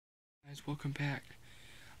Guys, welcome back.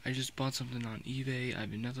 I just bought something on eBay. I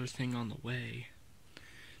have another thing on the way.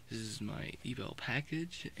 This is my eBay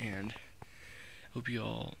package, and hope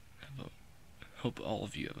all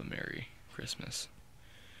of you have a Merry Christmas.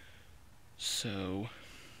 So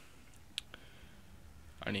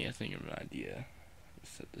I need to think of an idea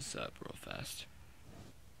to set this up real fast.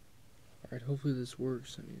 Alright, hopefully this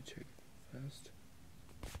works. I need to check it real fast.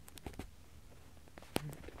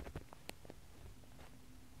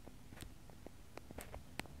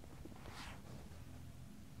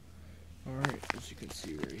 Alright, as you can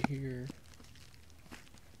see right here,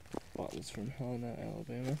 bought this from Helena,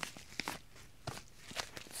 Alabama.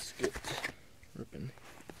 Let's get ripping.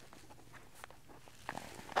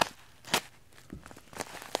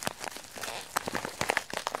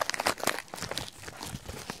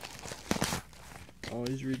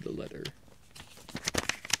 Always read the letter.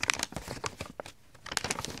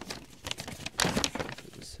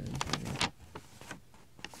 Put this in here.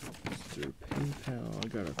 Mr. PayPal, I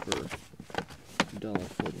got it for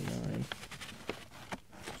 $1.49.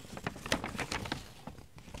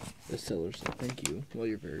 The seller said thank you. Well,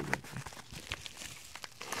 you're very welcome.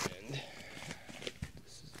 And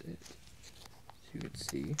this is it. As you can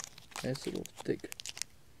see, nice little thick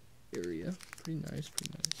area. Pretty nice,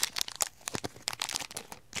 pretty nice.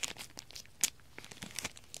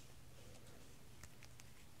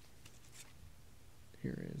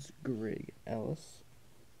 Here is Greg Ellis.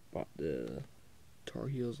 Bought the Tar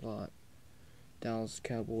Heels lot. Dallas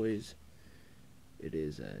Cowboys. It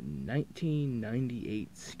is a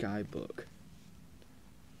 1998 Skybook.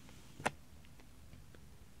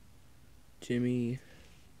 Jimmy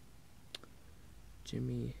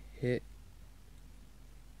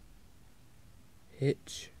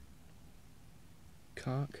Hitchcock,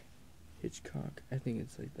 I think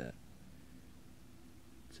it's like that.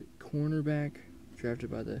 It's a cornerback drafted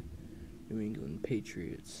by the New England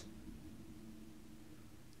Patriots.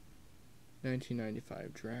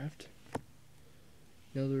 1995 draft.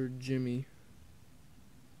 Another Jimmy.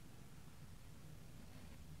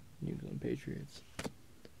 New England Patriots.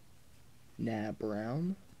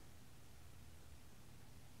 Brown.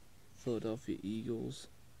 Philadelphia Eagles.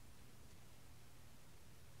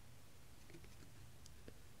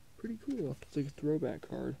 Pretty cool. It's like a throwback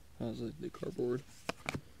card. I was like the cardboard.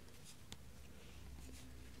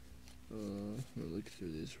 I'm gonna look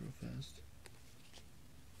through this real fast.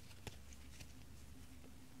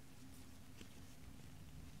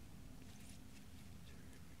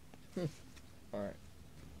 Alright.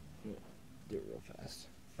 Do it real fast.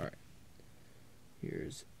 Alright.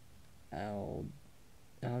 Here's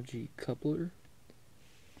Algie Coupler.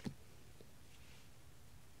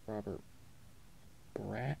 Robert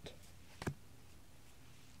Bratt.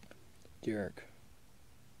 Derek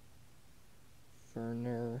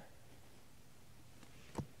Ferner.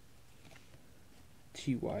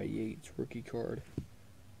 T.Y. Yates rookie card.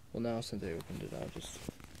 Well, now since I opened it, I'll just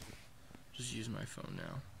use my phone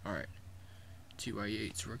now. Alright. T.Y.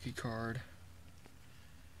 Yates rookie card.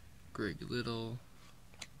 Greg Little.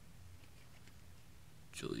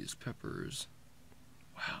 Julius Peppers.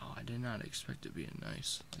 Wow, I did not expect it to be a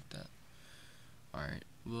nice like that. Alright,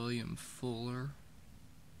 William Fuller.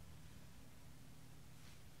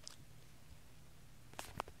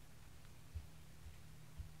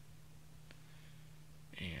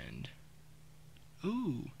 And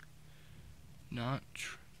ooh,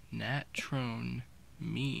 Natrone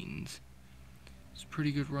Means. It's a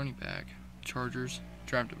pretty good running back. Chargers,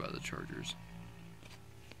 drafted by the Chargers.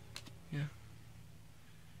 Yeah.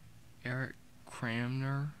 Eric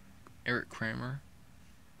Kramer,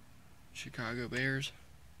 Chicago Bears.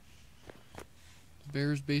 The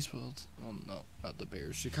Bears baseball, well, no, not the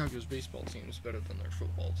Bears. Chicago's baseball team is better than their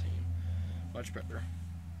football team. Much better.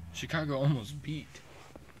 Chicago almost beat.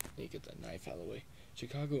 Let me get that knife out of the way.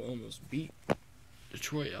 Chicago almost beat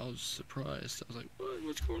Detroit. I was surprised. I was like, what?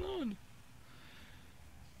 What's going on?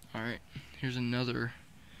 Alright, here's another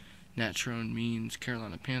Natrone Means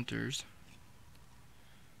Carolina Panthers.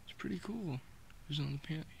 It's pretty cool. He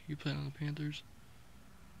played on the Panthers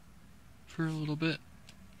for a little bit.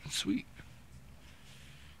 That's sweet.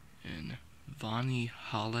 And Vonnie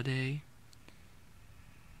Holiday.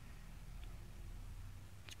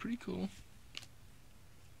 It's pretty cool.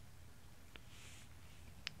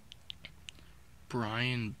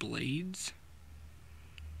 Brian Bladews.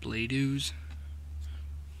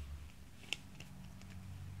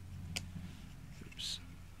 Oops.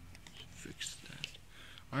 Fix that.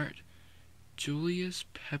 Alright. Julius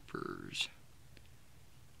Peppers.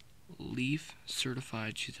 Leaf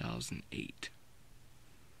Certified 2008.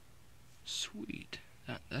 Sweet.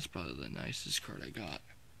 That's probably the nicest card I got.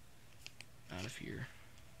 out of here.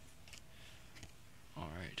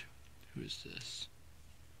 Alright, who is this?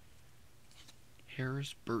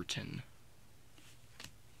 Harris Burton.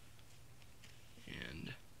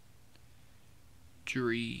 And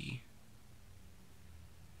Dree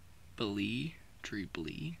Blee?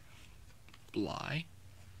 Bly?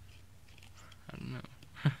 I don't know.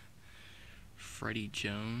 Freddie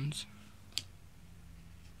Jones. I'll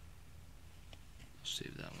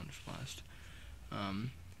save that one for last.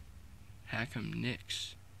 Hakeem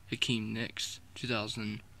Nicks,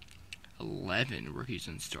 2011 Rookies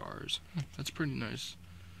and Stars. That's pretty nice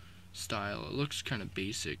style. It looks kind of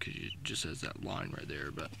basic because it just has that line right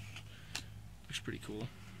there, but looks pretty cool.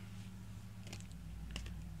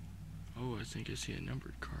 Oh, I think I see a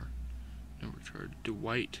numbered card.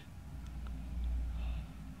 Dwight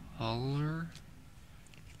Holler.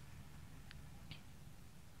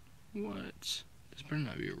 What? This better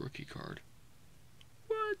not be a rookie card.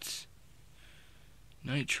 What?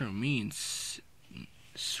 Nitro means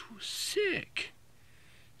sick.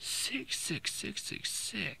 Sick.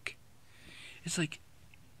 It's like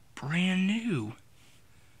brand new.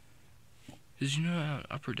 Did you know how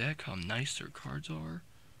Upper Deck how nice their cards are?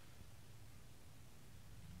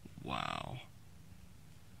 Wow.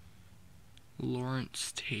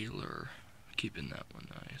 Lawrence Taylor. Keeping that one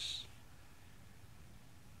nice.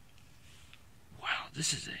 Wow,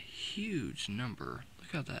 this is a huge number.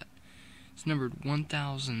 Look how that. It's numbered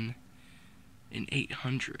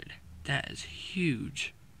 1,800. That is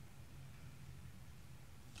huge.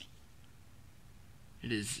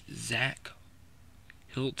 It is Zach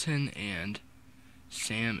Hilton and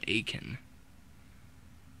Sam Aiken.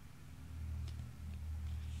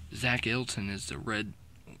 Zach Hilton is the red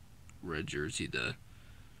jersey. The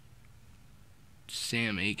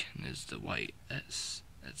Sam Aiken is the white. That's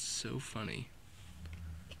so funny.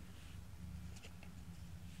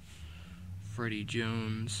 Freddie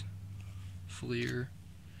Jones, Fleer,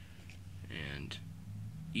 and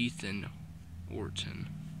Ethan Orton,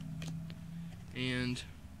 and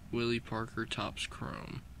Willie Parker Topps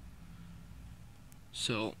Chrome.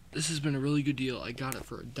 So this has been a really good deal. I got it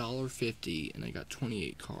for $1.50 and I got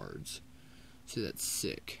 28 cards. So that's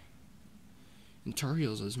sick. And Tar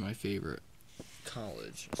Heels is my favorite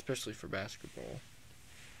college, especially for basketball.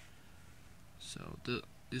 So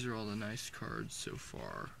these are all the nice cards so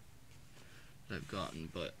far that I've gotten,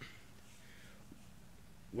 but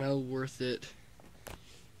well worth it.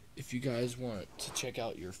 If you guys want to check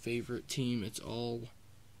out your favorite team, it's all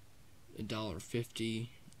 $1.50.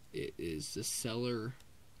 It is the seller.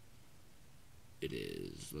 It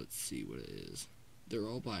is, let's see what it is. They're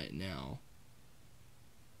all by it now.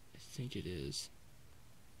 I think it is.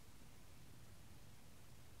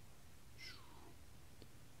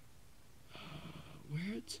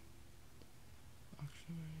 Where it's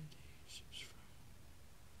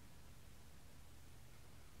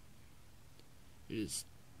it is,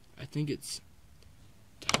 I think it's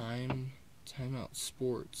Timeout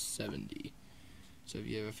Sports 70. So if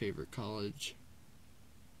you have a favorite college,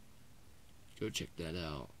 go check that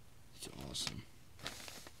out. It's awesome.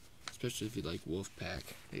 Especially if you like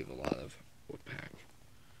Wolfpack. They have a lot of Wolfpack.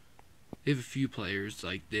 They have a few players,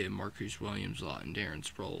 like they have Marcus Williams a lot and Darren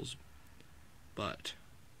Sproles. But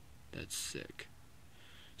that's sick.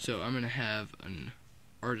 So I'm going to have an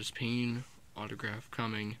Artist Pain autograph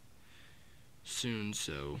coming soon,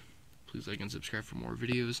 so please like and subscribe for more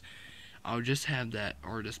videos. I'll just have that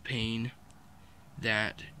Artist Pain.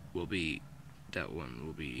 That one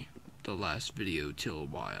will be the last video till a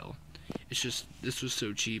while. It's just, this was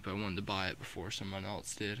so cheap, I wanted to buy it before someone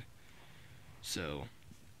else did. So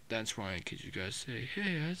that's why, because you guys say,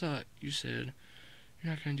 hey, I thought you said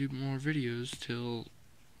you're not going to do more videos till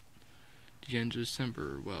the end of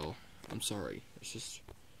December. Well, I'm sorry. It's just,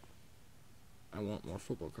 I want more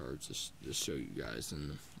football cards to show you guys,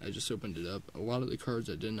 and I just opened it up. A lot of the cards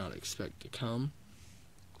I did not expect to come,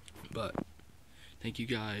 but thank you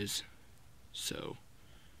guys. So,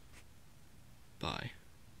 bye.